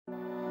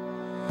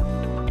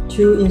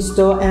To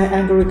install an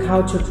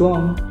agriculture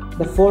drone,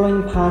 the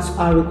following parts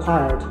are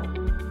required: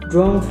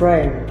 drone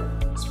frame,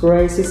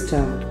 spray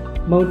system,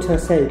 motor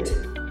set,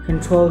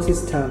 control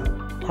system,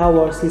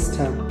 power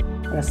system,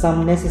 and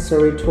some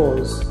necessary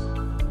tools.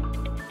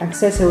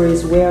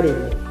 Accessories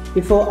welding.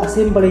 Before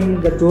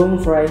assembling the drone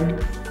frame,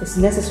 it's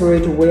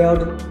necessary to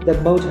weld the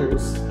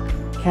motors,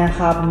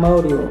 can-hub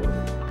module,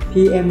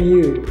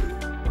 PMU,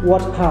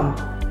 water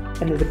pump,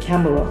 and the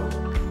camera.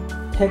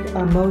 Take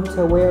a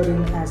motor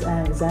welding as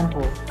an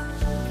example.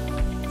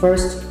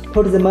 First,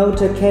 put the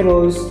motor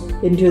cables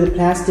into the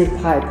plastic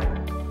pipe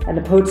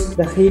and put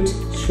the heat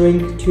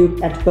shrink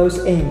tube at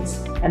both ends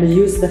and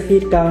use the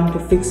heat gun to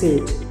fix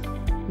it.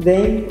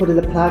 Then put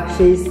the plug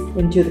sheath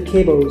into the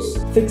cables,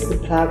 fix the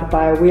plug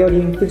by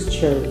welding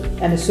fixture,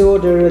 and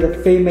solder the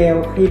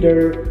female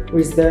header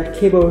with the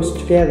cables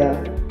together.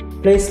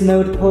 Place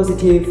node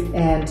positive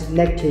and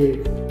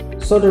negative.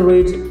 Solder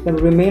the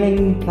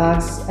remaining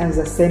plugs in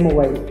the same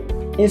way.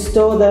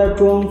 Install the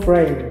drone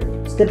frame.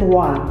 Step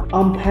 1.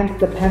 Unpack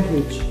the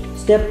package.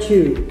 Step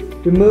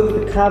 2. Remove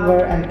the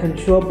cover and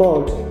control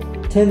board.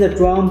 Turn the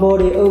drone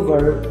body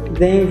over,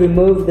 then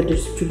remove the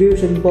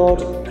distribution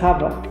board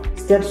cover.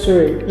 Step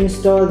 3.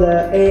 Install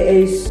the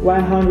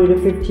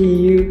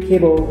AS150U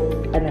cable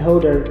and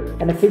holder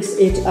and fix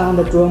it on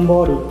the drone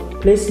body.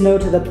 Please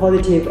note the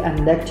positive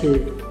and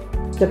negative.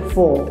 Step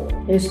 4.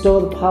 Install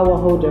the power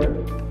holder.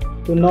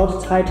 Do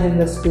not tighten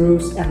the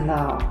screws and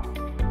knob.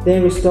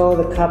 Then restore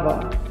the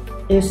cover.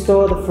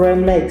 Install the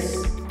frame legs.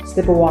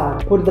 Step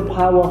 1. Put the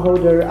power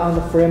holder on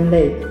the frame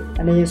leg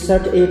and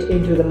insert it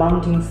into the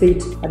mounting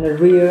seat and the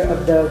rear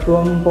of the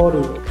drone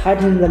body.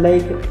 Tighten the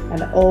leg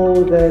and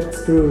all the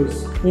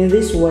screws. In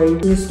this way,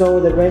 install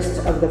the rest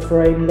of the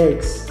frame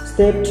legs.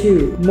 Step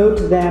 2.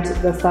 Note that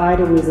the side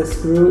with the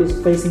screw is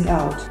facing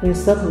out.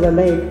 Insert the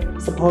leg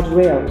support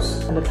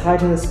rails and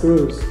tighten the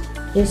screws.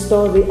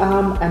 Install the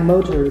arm and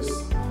motors.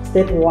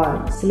 Step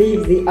 1.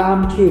 Sleeve the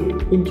arm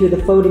tube into the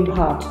folding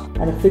part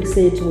and fix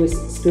it with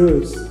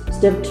screws.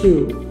 Step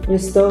 2.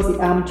 Install the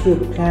arm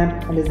tube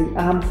clamp and the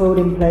arm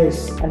folding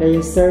place and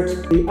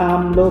insert the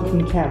arm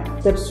locking cap.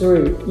 Step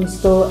 3.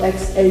 Install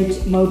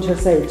X8 motor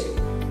set.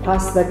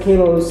 Pass the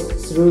cables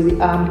through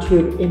the arm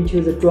tube into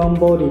the drone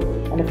body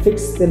and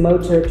fix the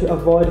motor to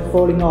avoid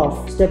falling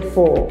off. Step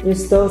 4.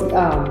 Install the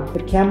arm.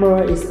 The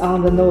camera is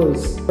on the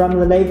nose from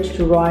the left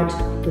to right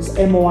with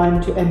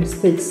M1 to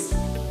M6.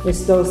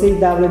 Install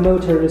CW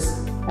motors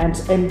at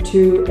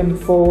M2,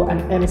 M4,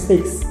 and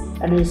M6,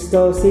 and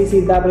install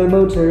CCW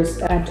motors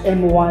at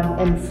M1,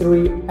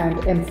 M3, and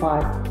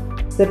M5.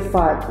 Step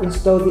 5.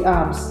 Install the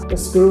arms. The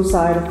screw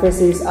side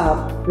faces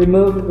up.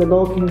 Remove the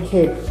locking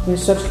cape.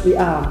 Insert the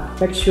arm.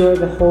 Make sure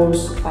the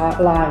holes are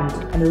aligned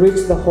and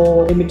reach the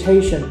hole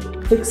limitation.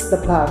 Fix the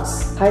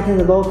plugs. Tighten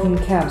the locking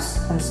caps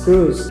and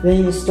screws.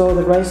 Then install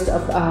the rest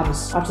of the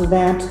arms. After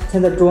that,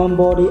 turn the drone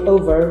body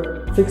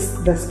over. Fix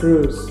the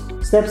screws.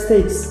 Step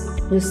 6.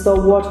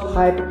 Install water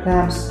pipe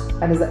clamps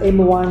and the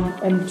M1,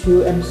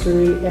 M2,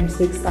 M3,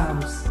 M6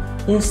 arms.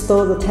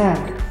 Install the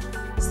tank.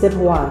 Step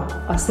 1.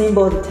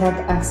 Assemble the tank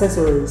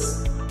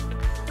accessories.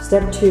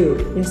 Step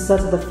 2.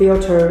 Insert the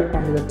filter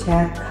and the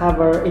tank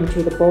cover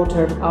into the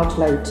bottom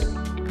outlet.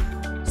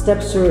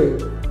 Step 3.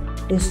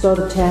 Install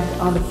the tank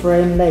on the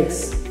frame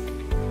legs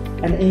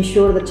and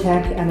ensure the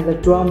tank and the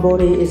drone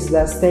body is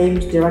the same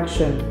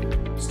direction.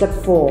 Step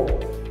 4.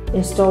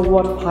 Install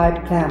water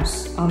pipe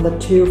clamps on the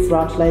two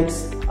front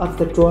legs of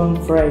the drone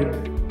frame.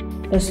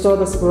 Install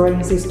the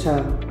spring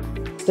system.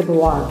 Step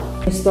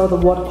 1. Install the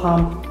water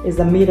pump in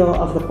the middle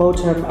of the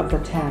bottom of the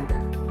tank.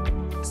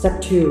 Step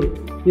 2.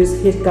 Use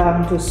heat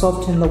gun to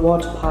soften the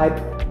water pipe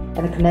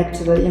and connect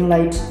the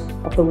inlet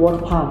of the water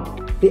pump.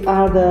 The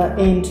other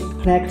end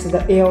connect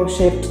the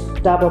L-shaped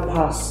double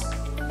pass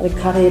and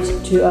cut it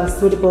to a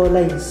suitable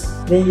length.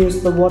 Then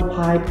use the water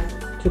pipe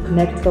to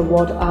connect the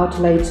water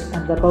outlet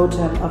at the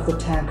bottom of the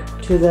tank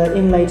to the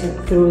inlet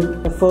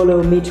through the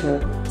follow meter.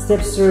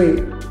 Step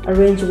 3.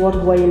 Arrange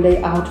waterway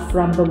layout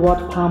from the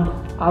water pump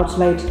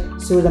outlet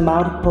through the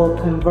multiple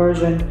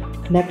conversion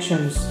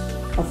connections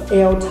of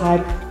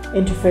L-type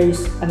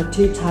interface and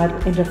T-type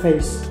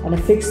interface and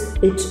fix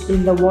it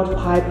in the water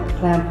pipe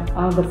clamp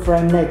on the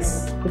frame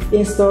legs. If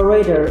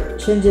installer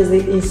changes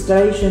the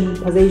installation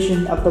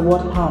position of the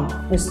water pump,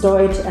 install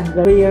it at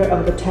the rear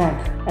of the tank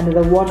and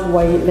the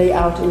waterway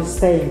layout is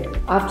same.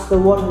 After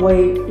the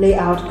waterway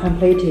layout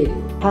completed,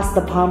 pass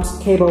the pump's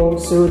cable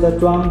through the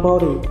drone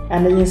body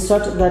and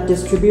insert the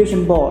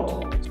distribution board.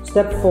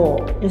 Step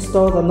 4.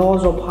 Install the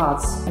nozzle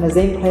parts and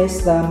then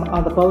place them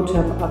on the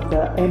bottom of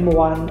the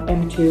M1,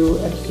 M2,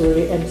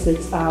 M3,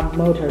 M6 arm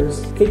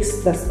motors.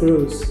 Fix the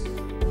screws.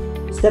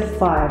 Step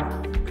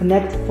 5.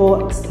 Connect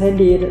 4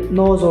 extended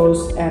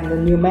nozzles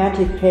and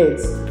pneumatic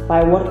heads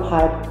by water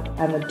pipe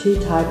and the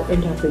T-type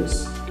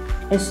interface.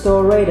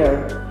 Install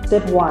radar.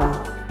 Step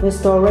 1.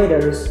 Install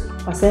radars.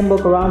 Assemble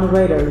ground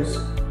radars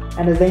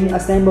and then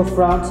assemble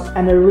front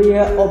and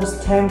rear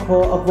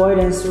obstacle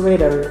avoidance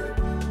radar.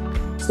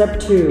 Step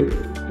 2.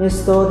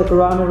 Install the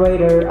ground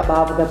radar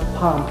above the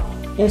pump.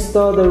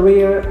 Install the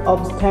rear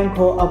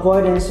obstacle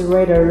avoidance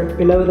radar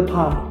below the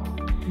pump.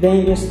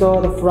 Then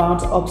install the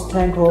front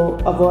obstacle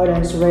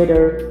avoidance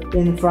radar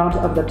in front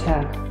of the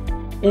tank.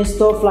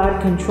 Install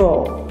flight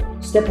control.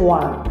 Step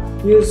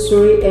 1. Use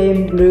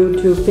 3M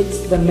glue to fix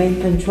the main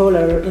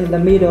controller in the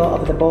middle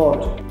of the board.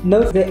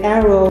 Note the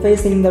arrow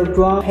facing the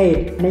drum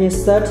head and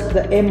insert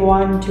the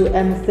M1 to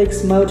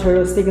M6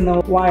 motor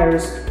signal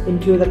wires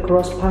into the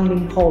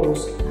corresponding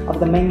holes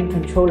of the main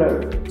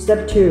controller.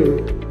 Step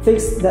 2.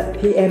 Fix the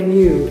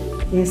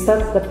PMU.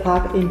 Insert the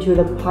plug into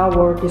the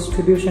power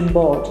distribution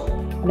board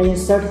and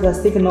insert the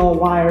signal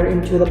wire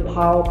into the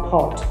power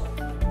port.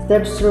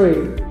 Step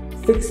 3.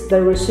 Fix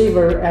the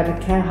receiver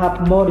and CAN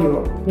hub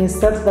module.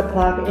 Insert the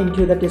plug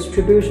into the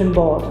distribution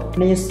board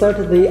and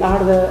insert the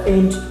other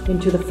end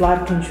into the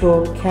flight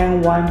control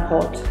CAN 1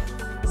 port.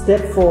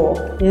 Step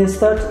 4.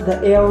 Insert the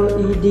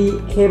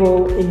LED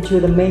cable into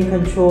the main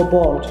control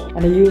board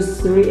and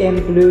use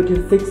 3M glue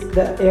to fix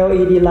the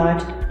LED light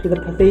to the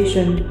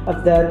position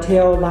of the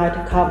tail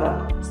light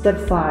cover. Step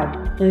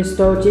 5.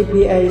 Install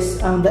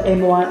GPS on the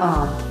M1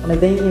 arm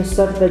and then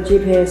insert the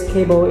GPS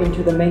cable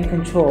into the main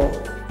control.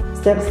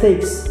 Step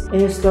 6.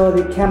 Install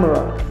the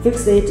camera.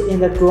 Fix it in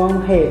the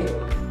drum head.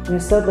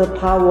 Insert the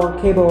power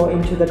cable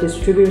into the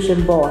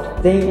distribution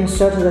board. Then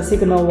insert the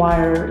signal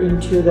wire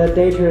into the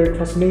data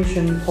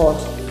transmission port.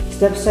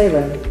 Step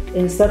 7.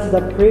 Insert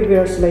the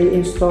previously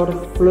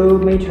installed flow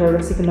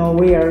meter signal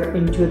wire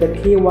into the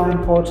key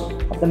 1 port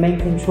of the main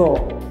control.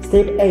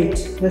 Step 8.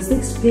 The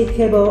 6P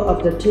cable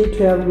of the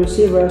T12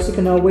 receiver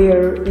signal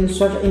wire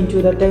insert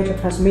into the data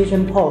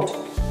transmission port.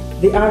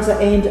 The other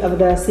end of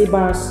the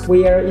C-bus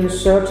wire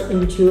insert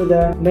into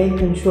the main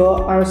control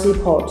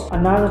RC port.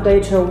 Another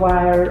data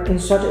wire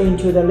insert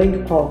into the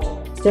link port.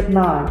 Step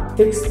 9.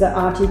 Fix the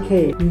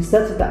RTK.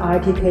 Insert the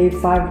RTK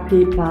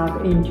 5P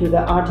plug into the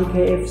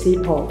RTK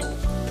FC port.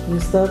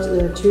 Insert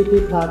the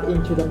 2P plug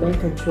into the main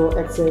control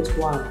exit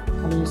 1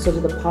 and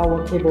insert the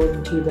power cable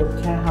into the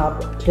CAN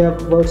hub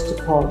 12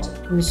 volt port.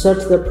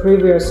 Insert the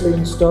previously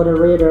installed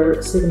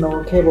radar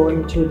signal cable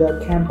into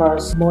the CAN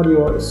bus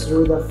module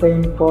through the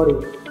fan body.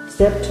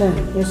 Step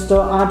 10.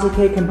 Install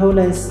RTK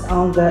components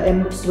on the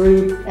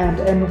M3 and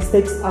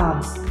M6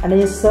 arms and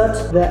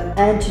insert the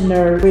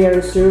antenna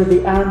wire through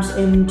the arms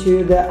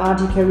into the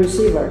RTK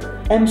receiver.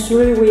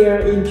 M3 wire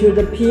into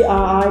the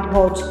PRI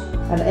port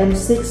and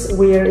M6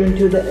 wire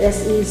into the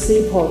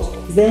SEC port.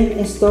 Then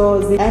install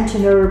the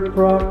antenna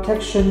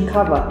protection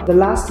cover. The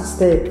last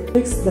step.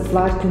 Fix the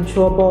flight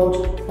control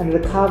board and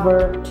the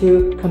cover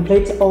to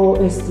complete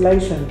all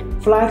installation.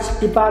 Flight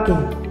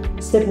debugging.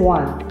 Step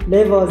 1.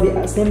 Level the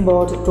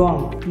assembled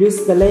drum.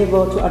 Use the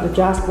lever to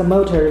adjust the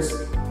motors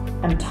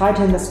and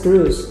tighten the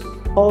screws.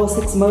 All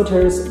 6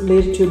 motors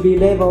need to be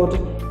leveled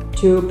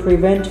to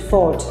prevent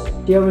fault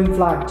during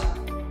flight.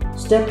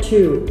 Step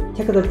 2.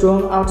 Take the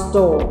drum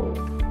outdoor.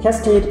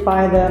 Test it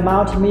by the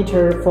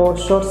multimeter for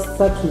short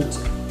circuit.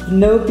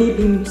 No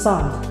beeping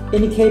sound,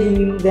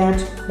 indicating that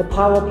the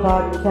power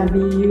plug can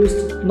be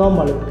used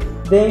normally.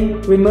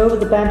 Then remove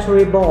the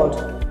battery board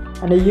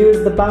and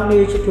use the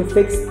bondage to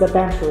fix the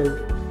battery.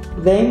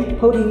 Then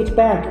putting it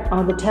back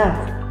on the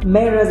tank,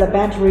 measure the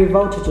battery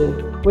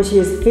voltage, which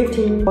is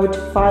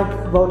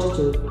 15.5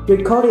 voltage.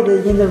 Record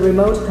it in the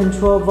remote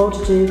control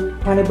voltage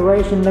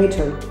calibration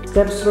later.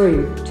 Step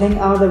 3. Turn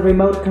on the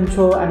remote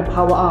control and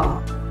power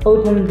on.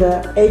 Open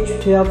the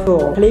H12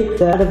 door. Click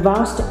the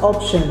Advanced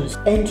Options.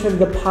 Enter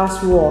the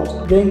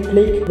password. Then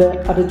click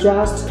the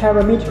Adjust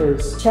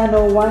Parameters.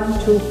 Channel 1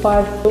 to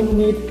 5 don't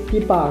need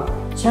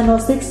debug. Channel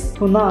 6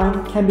 to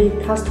 9 can be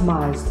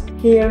customized.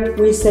 Here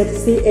we set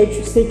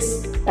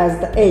CH6 as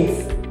the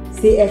F,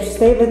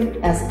 CH7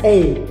 as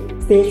A,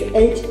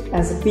 CH8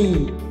 as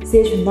B,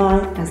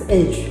 CH9 as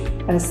H,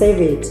 and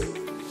save it.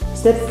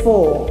 Step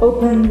 4.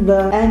 Open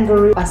the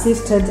Angry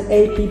Assistant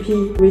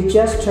app.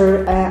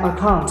 Register an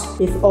account.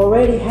 If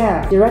already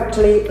have,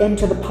 directly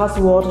enter the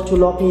password to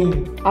log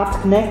in.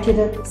 After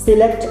connected,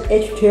 select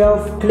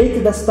H12,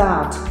 click the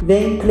Start,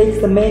 then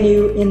click the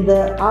menu in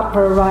the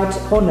upper right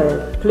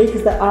corner. Click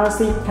the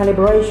RC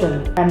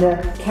calibration and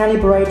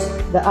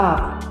calibrate the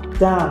up,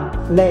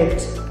 down,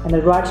 left,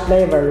 and right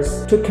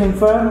levers. To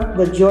confirm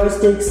the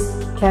joysticks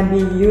can be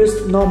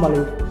used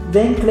normally.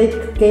 Then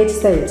click Get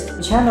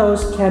Set.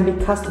 Channels can be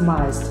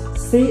customized.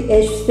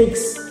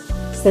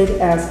 CH6 set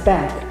as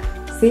back,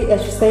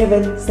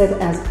 CH7 set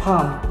as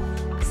pump,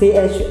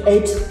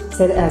 CH8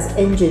 set as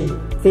engine,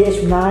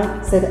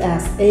 CH9 set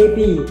as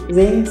AB,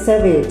 then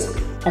save it,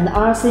 and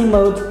RC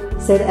mode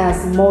set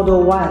as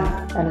Model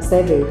 1 and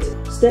save it.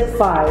 Step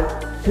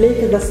 5.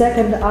 Click the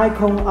second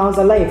icon on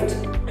the left.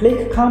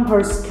 Click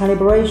Compass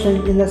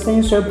Calibration in the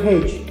sensor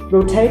page.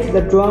 Rotate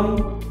the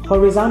drum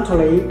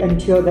horizontally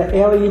until the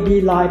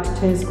LED light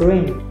turns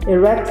green.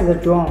 Erect the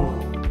drum.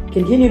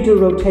 Continue to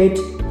rotate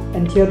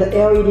until the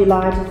LED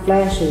light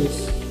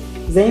flashes.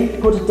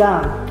 Then put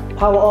down,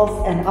 power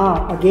off and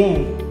on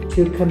again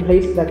to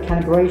complete the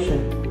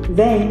calibration.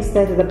 Then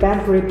set the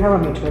battery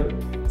parameter.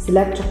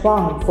 Select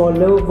 1 for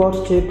low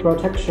voltage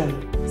protection.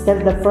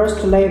 Set the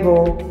first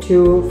level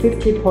to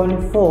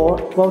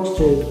 50.4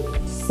 voltage.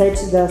 set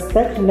the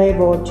step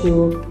level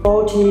to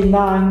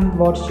 49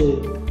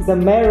 voltage. The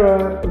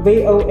mirror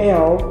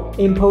VOL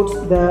inputs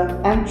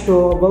the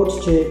actual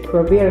voltage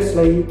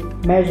previously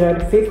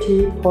measured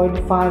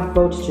 50.5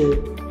 voltage.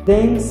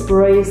 Then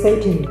spray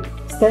setting.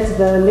 Set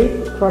the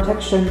leak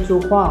protection to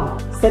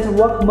 1. Set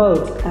work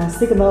mode and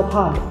signal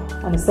pump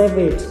and save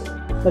it.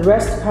 The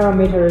rest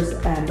parameters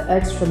and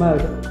extra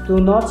mode do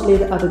not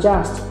need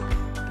adjust.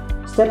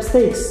 Step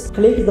 6.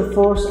 Click the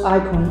force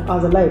icon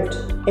on the left.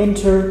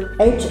 Enter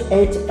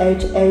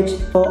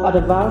 8888 for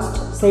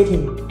advanced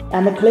setting,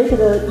 and click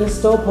the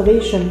install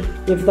position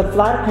if the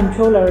flight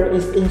controller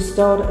is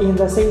installed in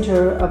the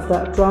center of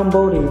the drum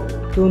body.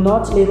 Do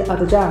not need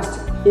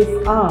adjust.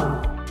 If on,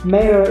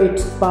 measure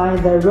it by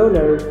the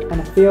ruler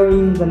and fill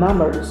in the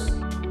numbers.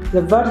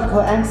 The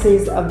vertical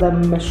axis of the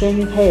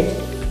machine head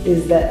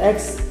is the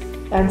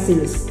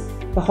x-axis.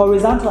 The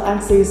horizontal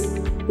axis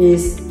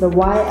is the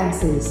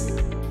y-axis,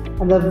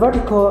 and the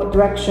vertical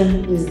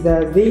direction is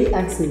the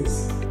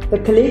z-axis.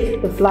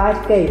 Click the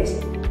flight gate.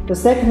 The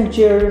second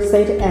gear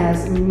set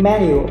as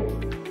manual.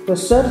 The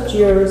third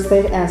gear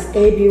set as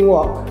AB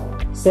walk.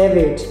 Save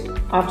it.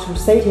 After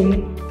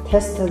setting,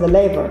 test the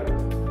lever.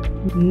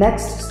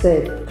 Next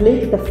step,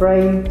 click the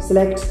frame,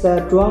 select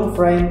the drone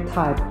frame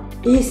type.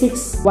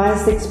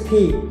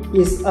 E616P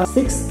is a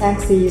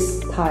 6-axis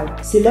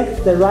type.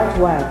 Select the right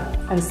one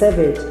and save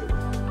it.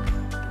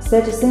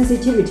 Set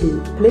sensitivity,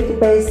 click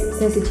base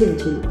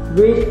sensitivity,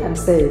 read and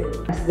save.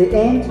 At the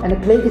end,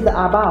 and click the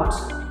About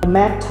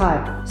map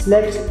type.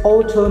 Select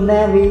Auto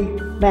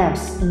Navi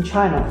Maps in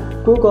China,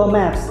 Google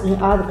Maps in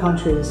other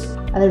countries,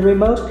 and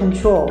remote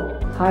control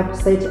type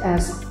set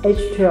as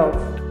H12.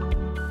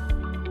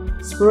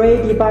 Spray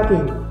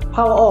debugging.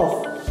 Power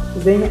off.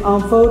 Then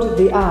unfold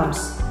the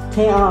arms.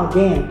 Turn on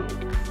again.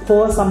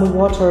 Pour some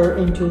water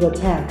into the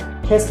tank.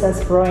 Test the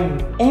spraying.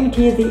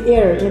 Empty the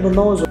air in the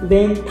nozzle,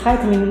 then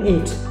tightening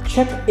it.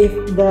 Check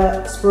if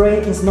the spray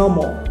is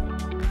normal.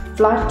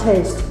 Flight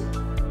test.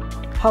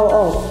 Power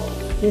off.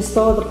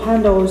 Install the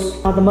panels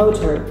on the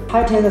motor.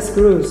 Tighten the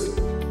screws.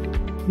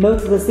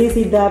 Note the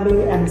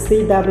CCW and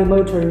CW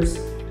motors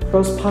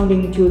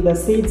corresponding to the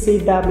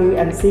CCW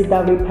and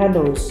CW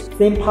panels.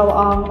 Then power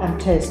on and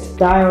test.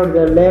 Dial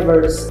the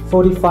levers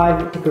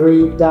 45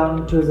 degrees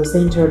down to the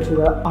center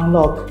to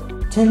unlock.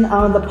 Turn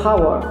on the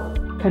power.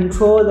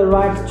 Control the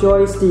right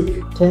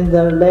joystick. Turn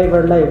the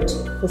lever left.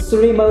 The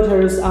 3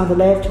 motors on the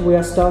left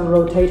will stop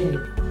rotating.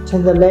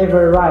 Turn the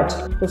lever right.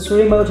 The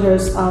 3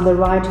 motors on the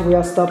right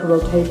will stop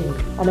rotating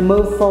and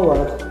move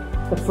forward.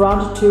 The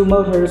front 2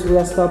 motors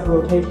will stop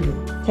rotating.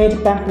 Turn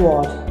it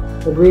backward.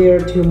 The rear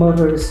 2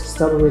 motors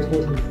stop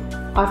rotating.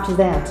 After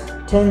that,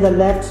 turn the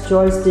left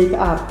joystick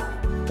up.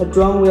 The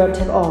drone will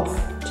take off.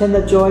 Turn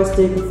the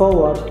joystick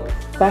forward,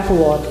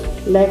 backward,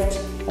 left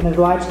and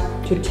right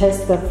to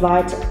test the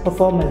flight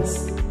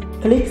performance.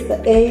 Click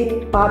the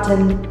A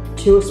button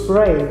to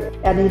spray,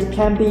 and it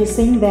can be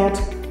seen that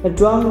the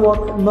drone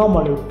works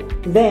normally.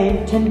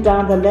 Then turn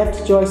down the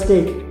left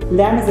joystick,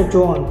 land the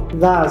drone.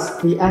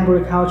 Thus, the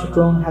agriculture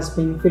drone has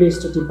been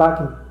finished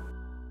debugging.